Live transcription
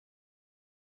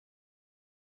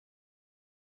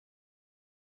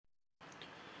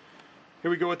Here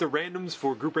we go with the randoms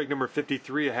for group break number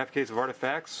 53, a half case of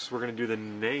artifacts. We're going to do the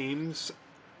names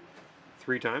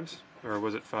 3 times. Or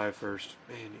was it 5 first?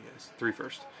 Man, you guys. 3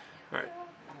 first. Alright.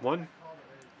 1,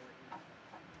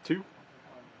 2,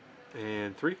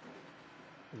 and 3.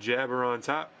 Jabber on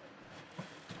top.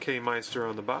 K Meister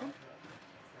on the bottom.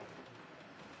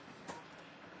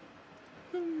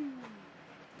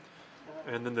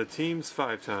 And then the teams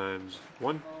 5 times.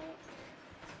 1,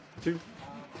 2,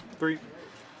 3,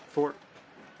 4,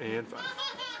 and 5.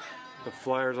 The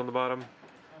Flyers on the bottom.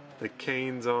 The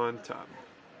Canes on top.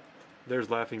 There's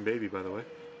Laughing Baby, by the way.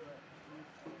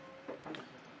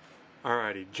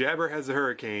 Alrighty. Jabber has the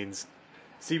Hurricanes.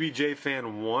 CBJ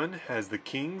Fan 1 has the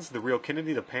Kings. The Real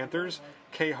Kennedy, the Panthers.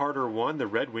 K Harder 1, the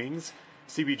Red Wings.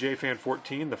 CBJ Fan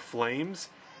 14, the Flames.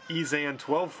 Ezan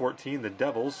 1214, the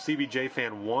Devils. CBJ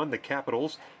Fan 1, the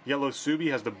Capitals. Yellow Subi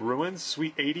has the Bruins.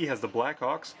 Sweet 80 has the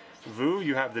Blackhawks. Vu,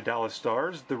 you have the Dallas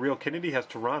Stars. The Real Kennedy has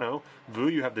Toronto. Vu,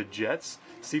 you have the Jets.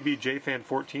 CBJ Fan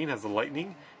 14 has the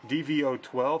Lightning. DVO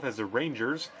 12 has the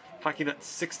Rangers. Hockey Nut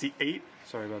 68,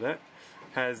 sorry about that,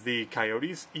 has the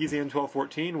Coyotes. Ezan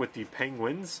 1214 with the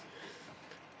Penguins.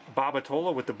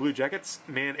 Babatola with the Blue Jackets.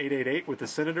 Man 888 with the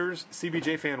Senators.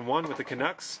 CBJ Fan 1 with the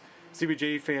Canucks.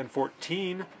 CBJ Fan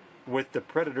 14 with the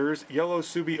Predators. Yellow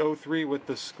Subi 03 with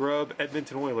the Scrub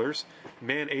Edmonton Oilers.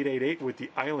 Man 888 with the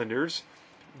Islanders.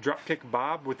 Dropkick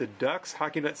Bob with the Ducks.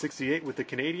 Hockey Nut 68 with the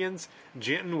Canadians.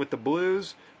 Janton with the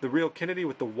Blues. The Real Kennedy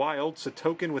with the Wild.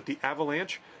 Satoken with the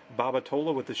Avalanche.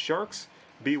 Babatola with the Sharks.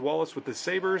 B. Wallace with the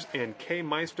Sabres. And K.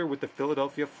 Meister with the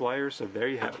Philadelphia Flyers. So there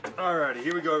you have it. Alrighty,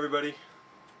 here we go, everybody.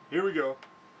 Here we go.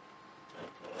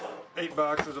 8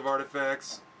 boxes of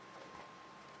artifacts.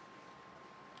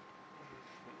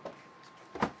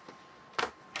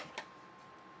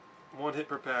 One hit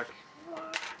per pack.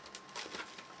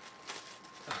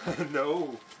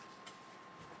 No.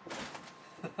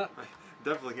 I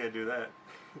definitely can't do that.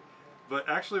 But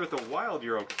actually with the Wild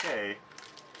you're okay.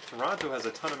 Toronto has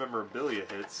a ton of memorabilia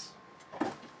hits.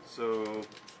 So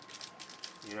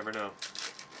you never know.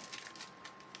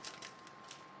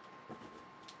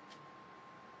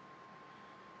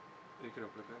 You can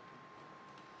open it back.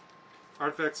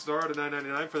 Artifact Star to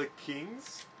 $9.99 for the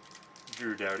Kings.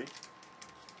 Drew Doughty.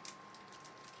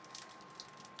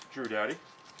 Drew Doughty.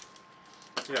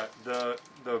 Yeah, the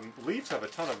Leafs have a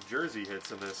ton of jersey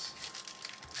hits in this.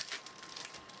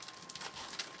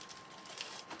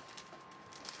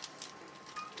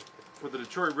 For the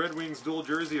Detroit Red Wings, dual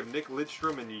jersey of Nick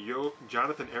Lidstrom and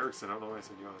Jonathan Ericsson. I don't know why I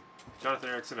said Johan. Jonathan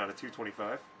Ericsson out of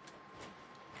 225.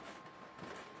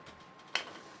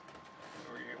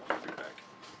 Or you want to do back.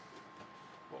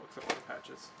 Well, except for the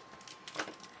patches.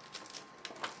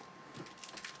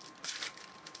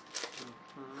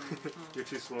 You're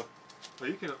too slow. Well,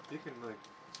 you can like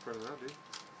spread it around, dude.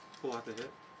 Pull out the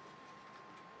hit.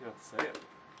 You don't have to say it.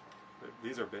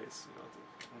 These are base. You don't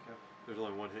have to. Okay. There's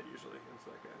only one hit usually. That's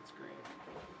that guy. It's green.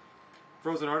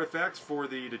 Frozen artifacts for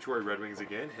the Detroit Red Wings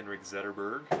again. Henrik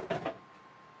Zetterberg.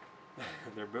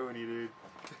 They're booing you,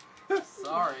 dude.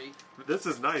 Sorry. This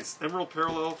is nice. Emerald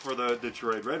Parallel for the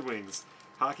Detroit Red Wings.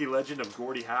 Hockey legend of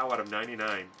Gordie Howe out of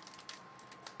 99.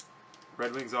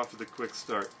 Red Wings off to the quick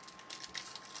start.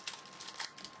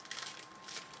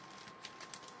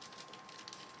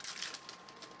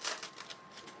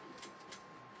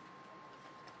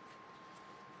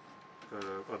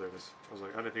 Oh, there it is. I was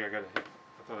like, I didn't think I got a hit.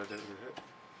 I thought I didn't get a hit.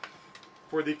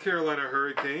 For the Carolina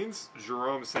Hurricanes,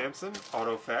 Jerome Sampson,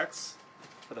 Autofacts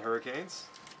for the Hurricanes.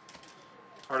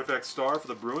 Artifact Star for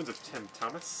the Bruins of Tim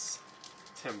Thomas.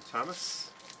 Tim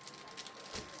Thomas.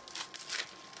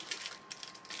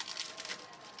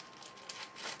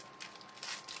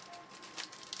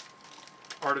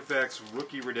 Artifacts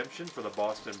Rookie Redemption for the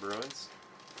Boston Bruins.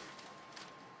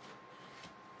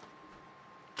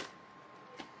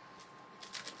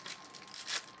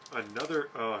 Another,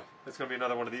 it's going to be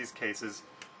another one of these cases.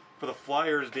 For the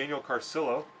Flyers, Daniel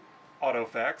Carcillo,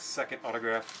 Autofacts, second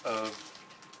autograph of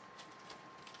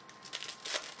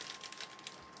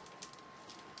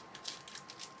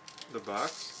the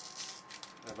box.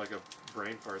 I had like a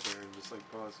brain fart there and just like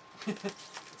pause.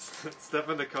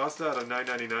 Stefan DaCosta out of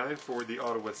 $9.99 for the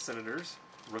Ottawa Senators,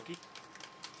 rookie.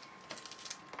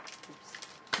 Oops.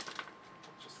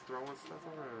 Just throwing stuff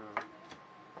around.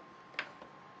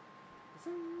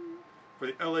 For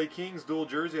the LA Kings, dual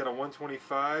jersey out of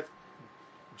 125.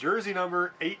 Jersey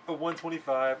number 8 of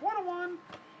 125. 101.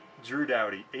 Drew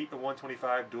Doughty, 8 of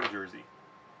 125, dual jersey.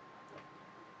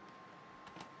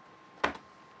 I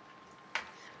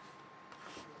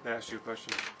asked you a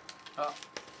question. Oh.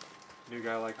 New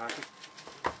guy like hockey?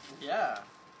 Yeah.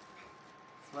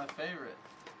 It's my favorite.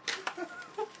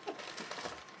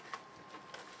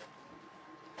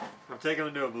 I'm taking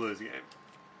him to a Blues game.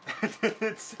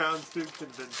 It sounds too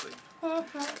convincing.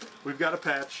 We've got a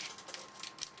patch.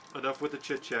 Enough with the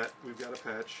chit chat. We've got a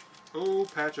patch. Oh,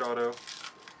 patch auto.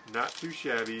 Not too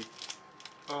shabby.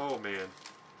 Oh man.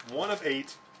 1 of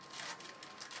 8.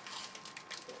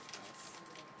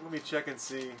 Let me check and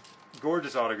see.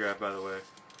 Gorgeous autograph, by the way.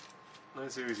 Let me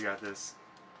see who's got this.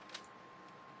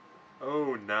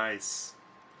 Oh, nice.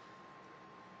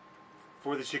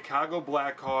 For the Chicago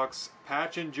Blackhawks,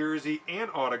 patch and jersey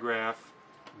and autograph,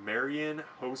 Marian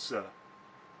Hossa.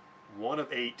 1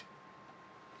 of 8.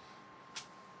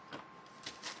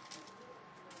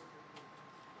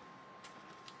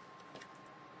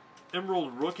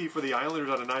 Emerald rookie for the Islanders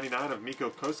out of 99 of Mikko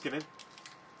Koskinen.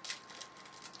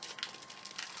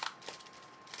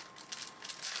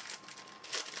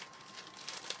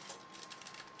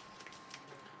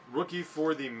 Rookie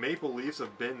for the Maple Leafs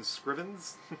of Ben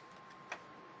Scrivens.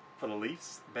 For the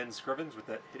Leafs, Ben Scrivens with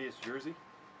that hideous jersey.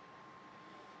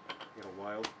 Got a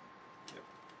wild. Yep.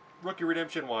 Rookie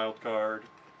redemption wild card.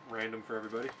 Random for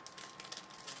everybody.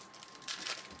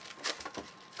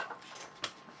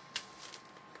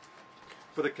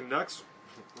 For the Canucks,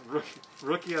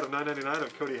 rookie out of 999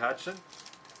 of Cody Hodgson.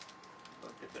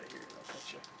 I'll get that here. I'll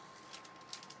catch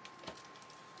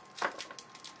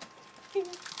you.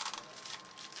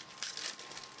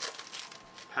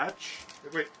 Patch.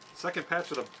 Wait, second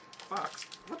patch of the box.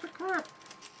 What the crap?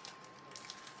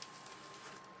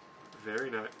 Very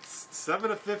nice. 7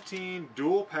 of 15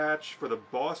 dual patch for the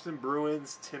Boston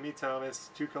Bruins. Timmy Thomas,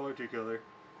 two color.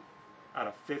 Out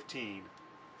of 15.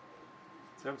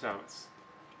 Tim Thomas.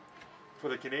 For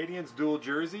the Canadians, dual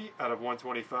jersey out of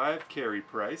 125, Carey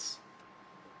Price.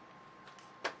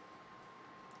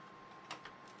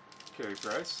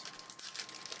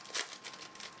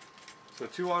 So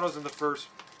 2 autos in the first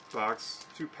box,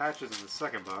 2 patches in the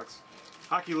second box.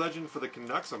 Hockey legend for the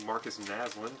Canucks of Marcus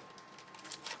Naslund.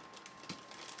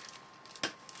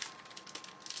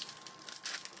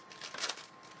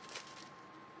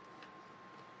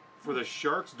 For the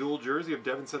Sharks, dual jersey of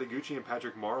Devin Setaguchi and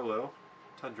Patrick Marleau.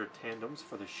 Tundra tandems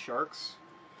for the Sharks.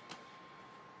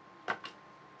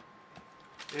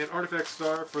 And Artifact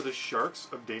Star for the Sharks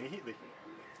of Danny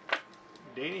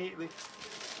Heatley.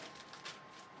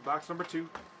 Box number 2.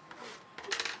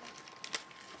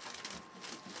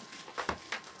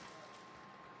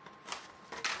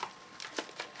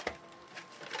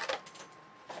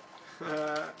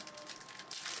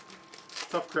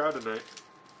 Tough crowd tonight.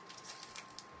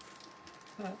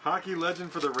 Hockey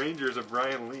legend for the Rangers of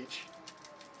Brian Leach.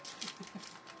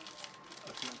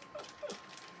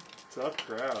 Tough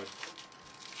crowd.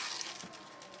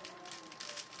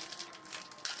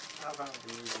 How about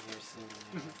losing here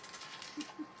soon?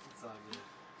 It's all good.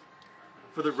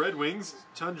 For the Red Wings,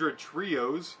 Tundra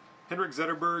Trios, Henrik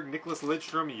Zetterberg, Nicholas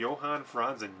Lidstrom, Johan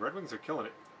Franzen. Red Wings are killing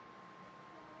it.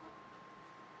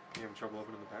 You having trouble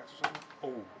opening the packs or something?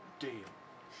 Oh, damn.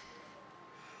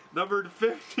 Numbered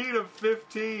 15 of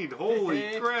 15.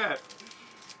 Holy crap.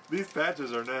 These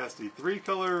patches are nasty.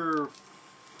 3-color,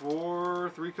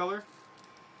 3-color.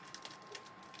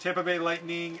 Tampa Bay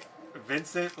Lightning,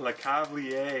 Vincent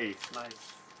Lecavalier.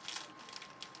 Nice.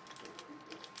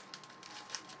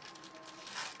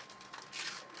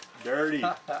 Dirty.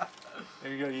 There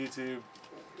you go, YouTube.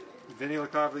 Vinny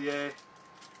Lecavalier.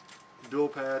 Dual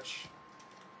patch.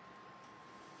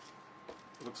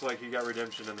 Looks like he got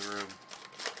redemption in the room.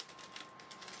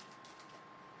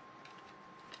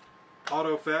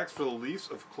 Auto facts for the Leafs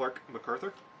of Clark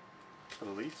MacArthur. For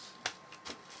the Leafs.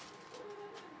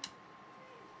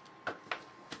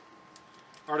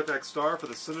 Artifact Star for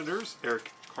the Senators,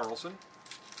 Eric Carlson.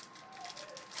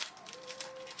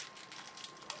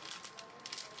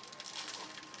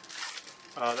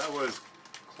 That was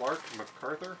Clark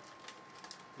MacArthur.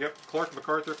 Yep, Clark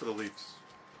MacArthur for the Leafs.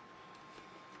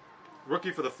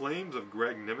 Rookie for the Flames of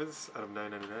Greg Nimitz out of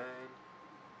 999.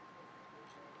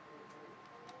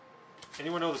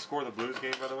 Anyone know the score of the Blues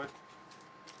game, by the way?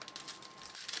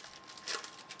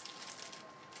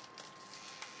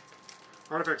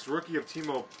 Artifacts rookie of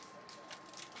Timo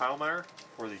Palmeyer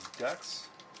for the Ducks.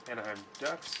 Anaheim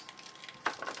Ducks.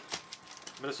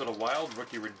 Minnesota Wild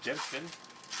rookie redemption.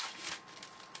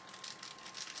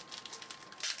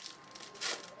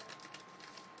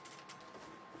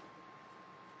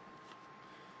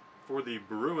 For the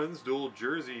Bruins, dual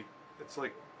jersey. It's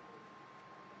like,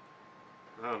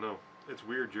 I don't know. It's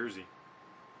weird jersey.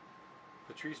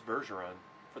 Patrice Bergeron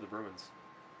for the Bruins.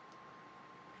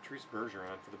 Patrice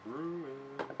Bergeron for the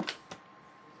Bruins.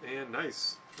 And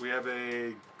nice. We have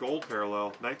a gold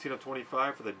parallel. 19 of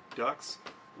 25 for the Ducks.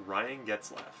 Ryan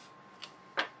Getzlaff.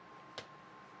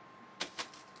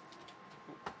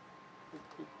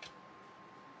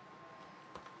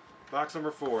 Box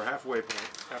number 4, halfway point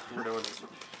after we're doing this.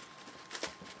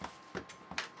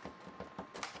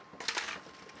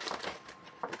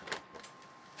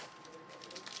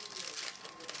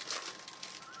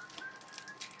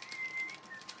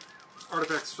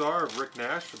 Artifact Star of Rick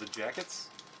Nash for the Jackets.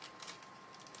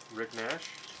 Rick Nash.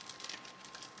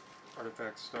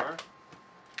 Artifact Star.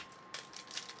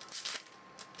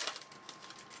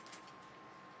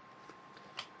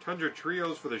 Tundra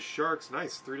Trios for the Sharks.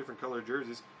 Nice. 3 different color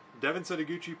jerseys. Devin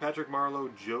Setaguchi, Patrick Marleau,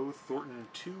 Joe Thornton.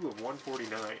 2 of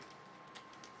 149.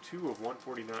 2 of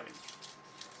 149.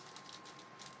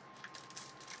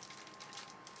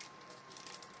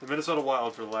 The Minnesota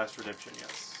Wild for the last redemption,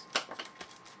 yes.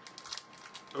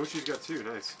 Oh, she's got 2.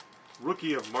 Nice.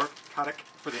 Rookie of Mark Kotick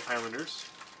for the Islanders.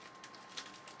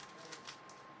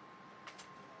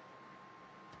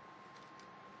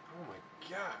 Oh my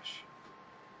gosh.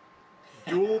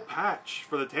 Dual patch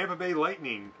for the Tampa Bay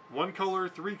Lightning. 1 color,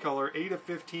 3 color, 8 of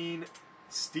 15.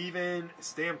 Steven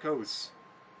Stamkos.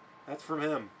 That's from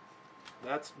him.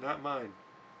 That's not mine.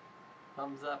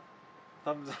 Thumbs up.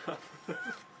 Thumbs up.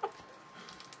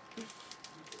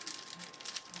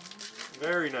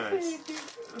 Very nice.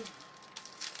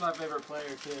 My favorite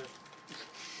player too.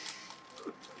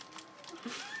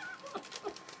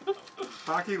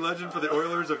 Hockey legend for the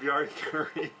Oilers of Yari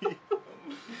Curry.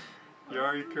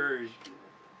 Yari Curry.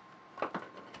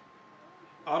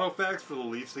 Autofax for the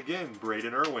Leafs again.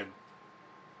 Braden Irwin.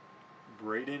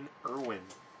 Braden Irwin.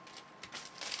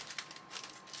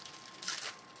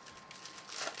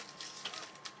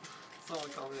 Someone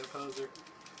call me a poser.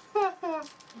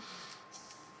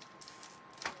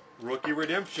 Rookie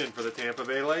redemption for the Tampa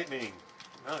Bay Lightning.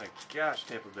 My gosh,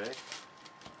 Tampa Bay.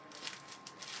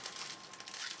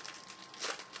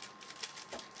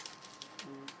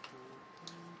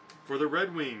 For the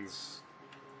Red Wings,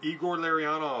 Igor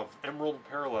Larionov, Emerald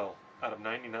Parallel, out of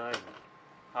 99.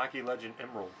 Hockey legend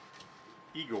Emerald.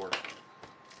 Igor.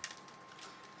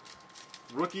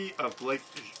 Rookie of Blake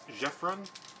Jeffron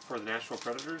for the Nashville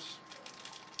Predators.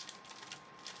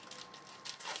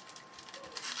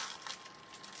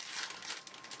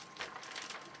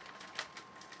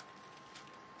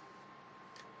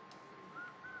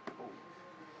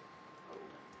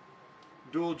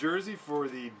 Dual jersey for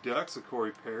the Ducks of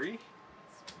Corey Perry.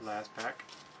 Last pack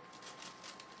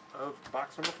of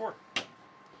box number 4.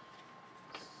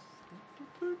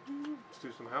 Let's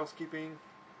do some housekeeping.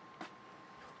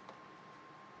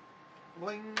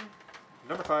 Bling.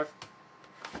 Number 5.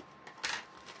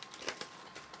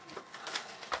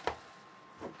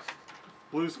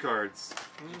 Blues cards.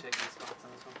 Did you take these spots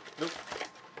on this one? Nope.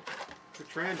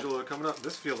 Petrangelo coming up.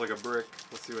 This feels like a brick.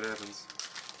 Let's see what happens.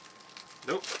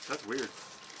 Nope, that's weird.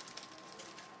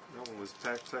 That one was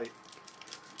packed tight.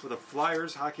 For the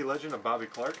Flyers, hockey legend of Bobby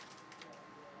Clark.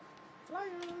 Flyers.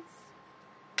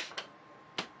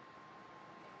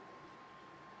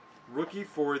 Rookie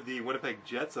for the Winnipeg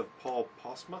Jets of Paul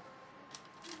Postma.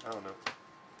 I don't know.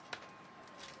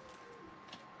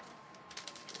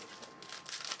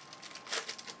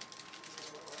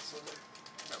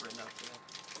 Got written out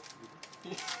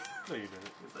today. No, you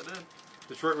didn't. Yes, I did.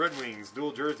 Detroit Red Wings,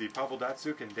 dual jersey, Pavel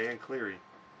Datsyuk and Dan Cleary.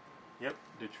 Yep,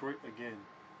 Detroit again.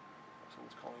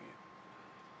 Someone's calling you.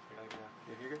 I gotta go.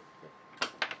 Yeah, here you go.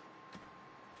 Okay.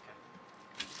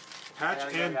 Patch I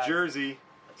gotta go, and guys. jersey.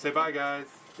 Say bye, guys.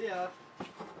 See ya.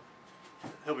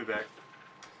 He'll be back.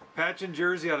 Patch and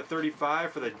jersey out of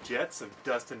 35 for the Jets of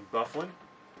Dustin Bufflin.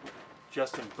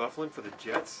 Justin Bufflin for the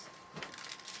Jets.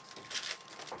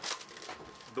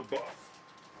 The Buff.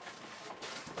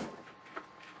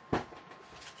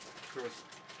 There we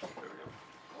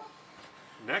go.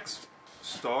 Next,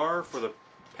 star for the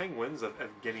Penguins of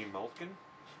Evgeny Malkin.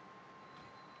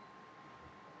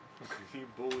 You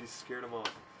bullies scared him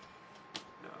off.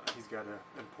 No, he's got an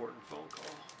important phone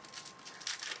call.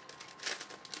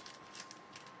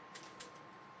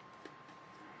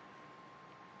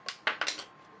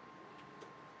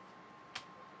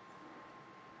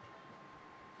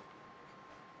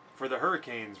 For the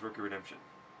Hurricanes, rookie redemption.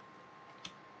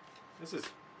 This is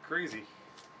crazy.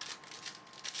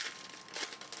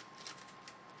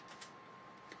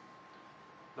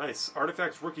 Nice.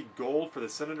 Artifacts rookie gold for the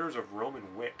Senators of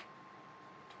Roman Wick.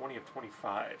 20 of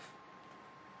 25.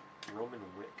 Roman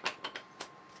Wick.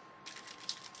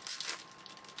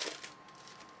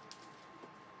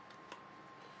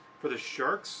 For the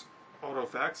Sharks,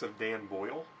 Autofax of Dan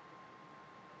Boyle.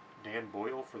 Dan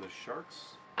Boyle for the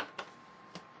Sharks.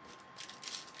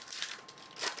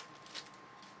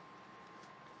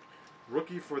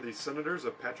 Rookie for the Senators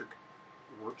of Patrick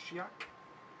Warchiak.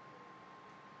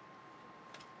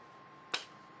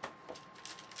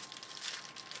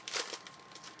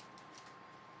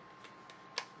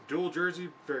 Dual jersey,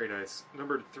 very nice.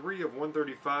 Number 3 of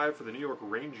 135 for the New York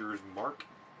Rangers, Mark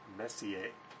Messier.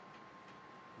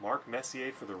 Mark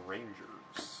Messier for the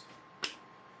Rangers.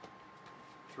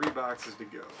 3 boxes to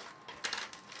go.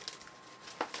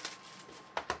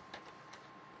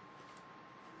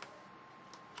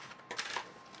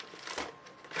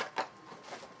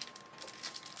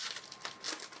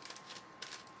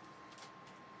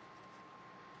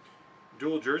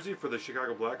 Dual jersey for the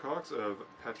Chicago Blackhawks of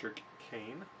Patrick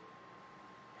Kane.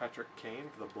 Patrick Kane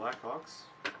for the Blackhawks.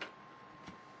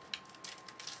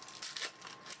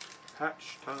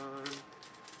 Patch time.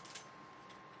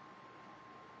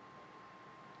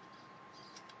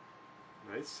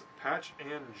 Nice. Patch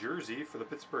and jersey for the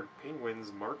Pittsburgh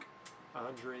Penguins,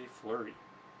 Marc-Andre Fleury.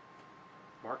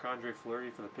 Marc-Andre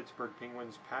Fleury for the Pittsburgh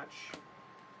Penguins, patch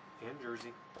and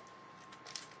jersey.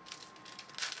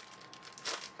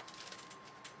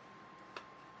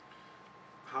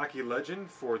 Hockey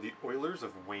legend for the Oilers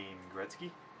of Wayne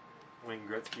Gretzky. Wayne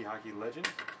Gretzky, hockey legend.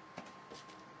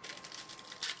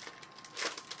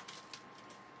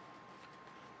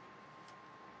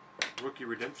 Rookie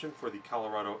redemption for the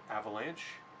Colorado Avalanche.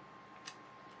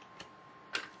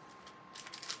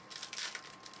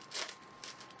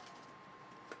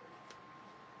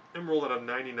 Emerald out of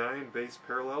 99, base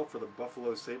parallel for the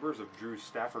Buffalo Sabres of Drew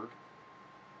Stafford.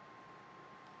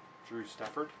 Drew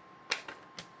Stafford.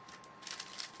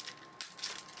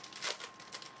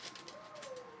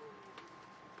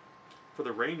 For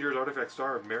the Rangers, artifact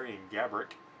star of Marian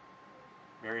Gaborik.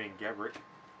 Marian Gaborik.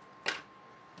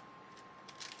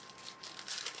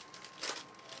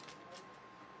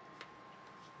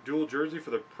 Dual jersey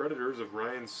for the Predators of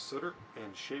Ryan Sutter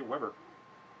and Shea Weber.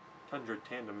 100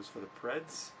 tandems for the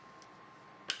Preds.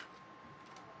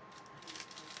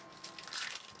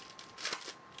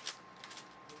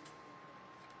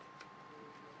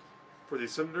 For the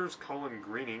Senators, Colin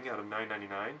Greening out of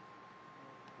 999.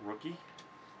 Rookie.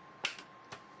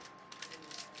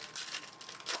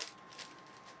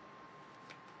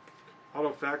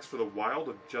 Auto facts for the Wild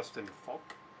of Justin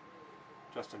Falk.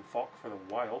 Justin Falk for the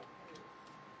Wild.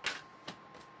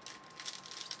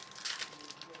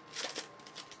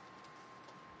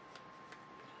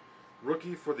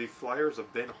 Rookie for the Flyers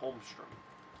of Ben Holmstrom.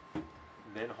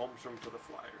 Ben Holmstrom for the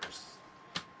Flyers.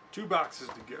 2 boxes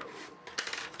to go.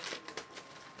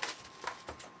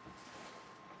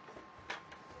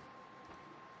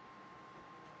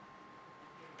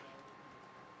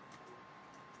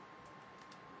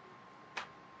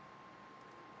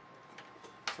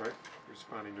 Sorry,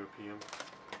 responding to a PM.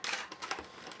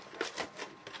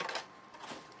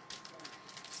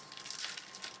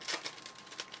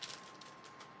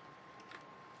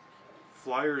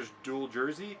 Flyers dual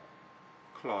jersey,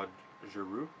 Claude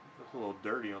Giroux. Looks a little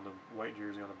dirty on the white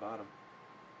jersey on the bottom.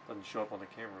 Doesn't show up on the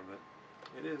camera,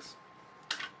 but it is.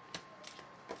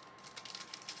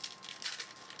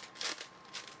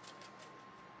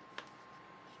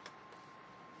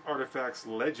 Artifacts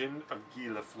legend of Guy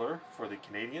Lafleur for the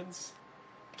Canadiens.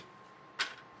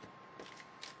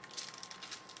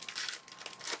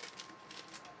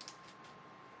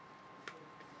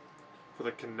 For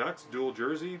the Canucks dual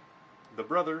jersey, the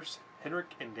brothers,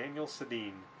 Henrik and Daniel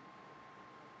Sedin.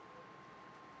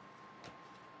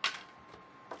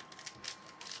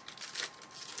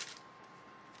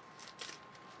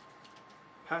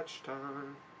 Patch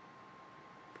time.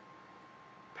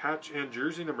 Patch and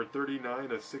jersey number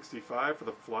 39 of 65 for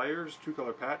the Flyers.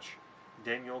 2-color patch,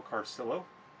 Daniel Carcillo.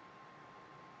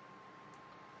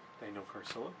 Daniel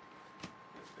Carcillo.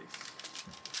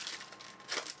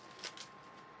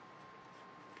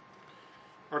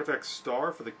 Artifact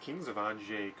star for the Kings of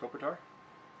Anze Kopitar.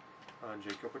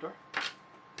 Anze Kopitar.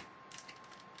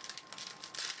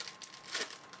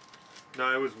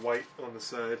 No, it was white on the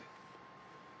side.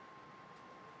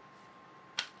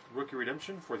 Rookie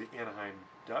redemption for the Anaheim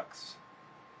Ducks.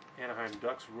 Anaheim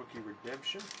Ducks rookie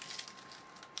redemption.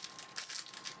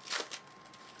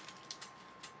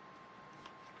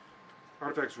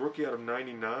 Artifacts rookie out of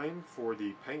 99 for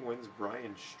the Penguins,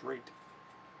 Brian Straight.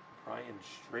 Brian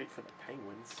Straight for the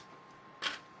Penguins.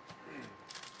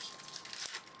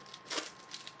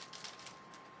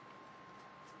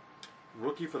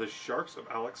 Rookie for the Sharks of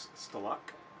Alex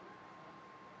Stalak.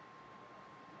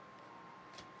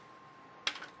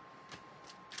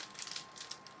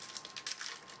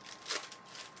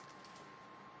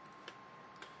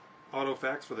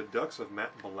 Autofacts for the Ducks of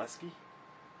Matt Bolesky.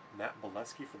 Matt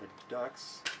Bolesky for the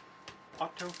Ducks.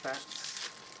 Autofacts.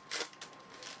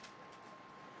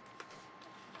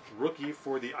 Rookie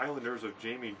for the Islanders of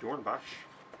Jamie Dornbach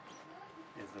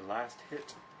is the last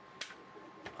hit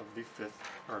of the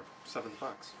 7th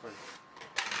box.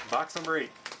 Box number 8.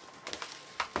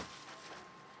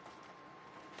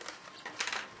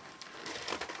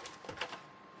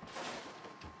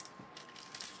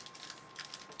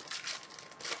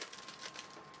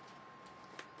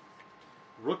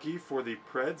 Rookie for the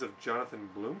Preds of Jonathan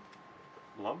Blum.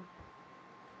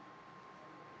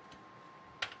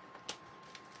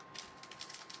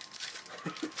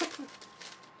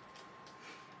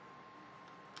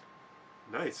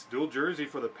 Nice. Dual jersey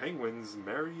for the Penguins,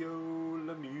 Mario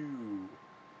Lemieux.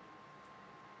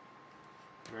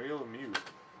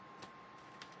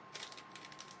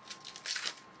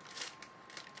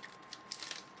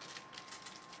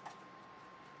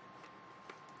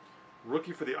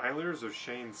 Rookie for the Islanders of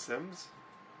Shane Sims.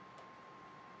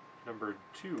 Number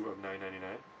 2 of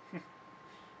 999.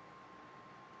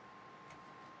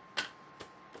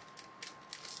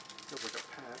 Feels like a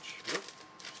patch. Nope,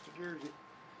 just a jersey.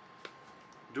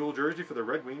 Dual jersey for the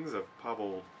Red Wings of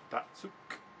Pavel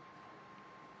Datsyuk.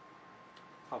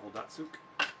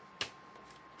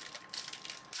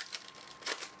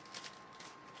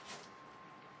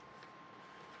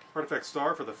 Artifact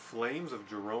Star for the Flames of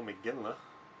Jerome Iginla.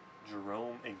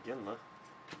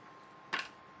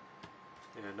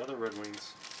 And another Red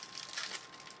Wings.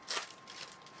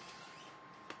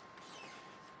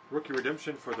 Rookie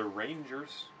Redemption for the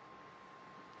Rangers.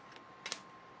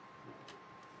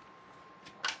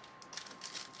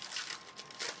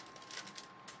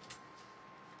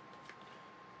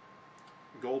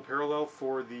 Gold parallel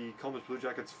for the Columbus Blue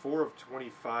Jackets, 4 of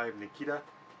 25, Nikita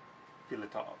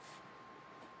Filatov.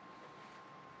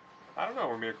 I don't know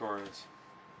where Mirkor is.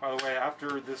 By the way,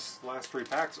 after this last 3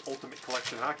 packs, Ultimate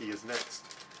Collection Hockey is next.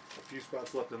 A few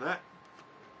spots left in that.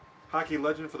 Hockey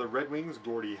Legend for the Red Wings,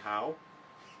 Gordie Howe.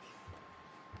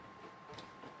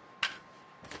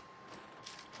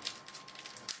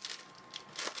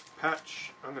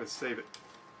 Patch, I'm going to save it.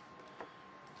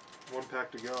 1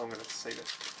 pack to go, I'm going to save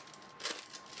it.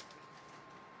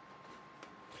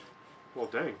 Well,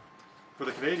 dang. For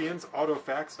the Canadians,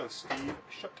 Autofax of Steve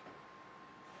Shutt.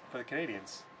 For the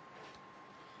Canadians.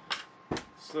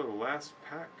 So, last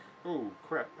pack. Oh,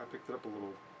 crap. I picked it up a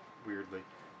little weirdly.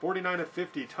 49 of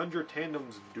 50, Tundra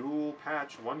Tandems dual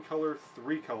patch. 1 color,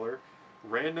 3 color.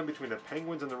 Random between the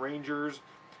Penguins and the Rangers.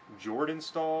 Jordan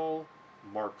Stahl,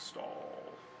 Mark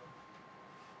Stahl.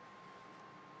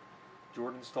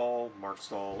 Jordan Stahl, Mark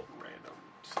Stahl, random.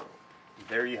 So,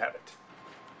 there you have it.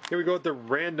 Here we go with the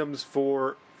randoms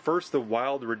for first the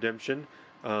Wild Redemption,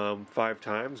 5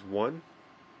 times. 1,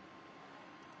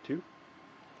 2,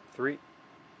 3,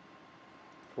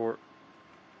 4,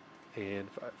 and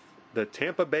 5. The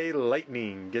Tampa Bay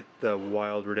Lightning get the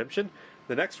Wild Redemption.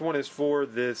 The next one is for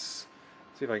this.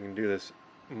 Let's see if I can do this.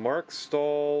 Mark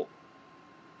Stahl,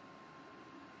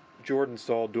 Jordan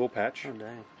Stahl dual patch. Oh,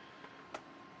 dang.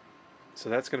 So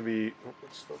that's going to be. Oh,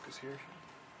 let's focus here.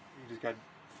 You just got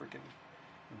freaking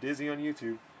dizzy on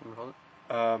YouTube.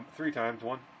 3 times.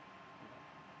 1,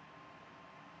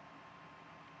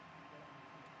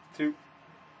 2,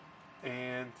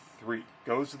 and 3.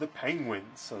 Goes to the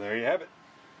Penguins. So there you have it.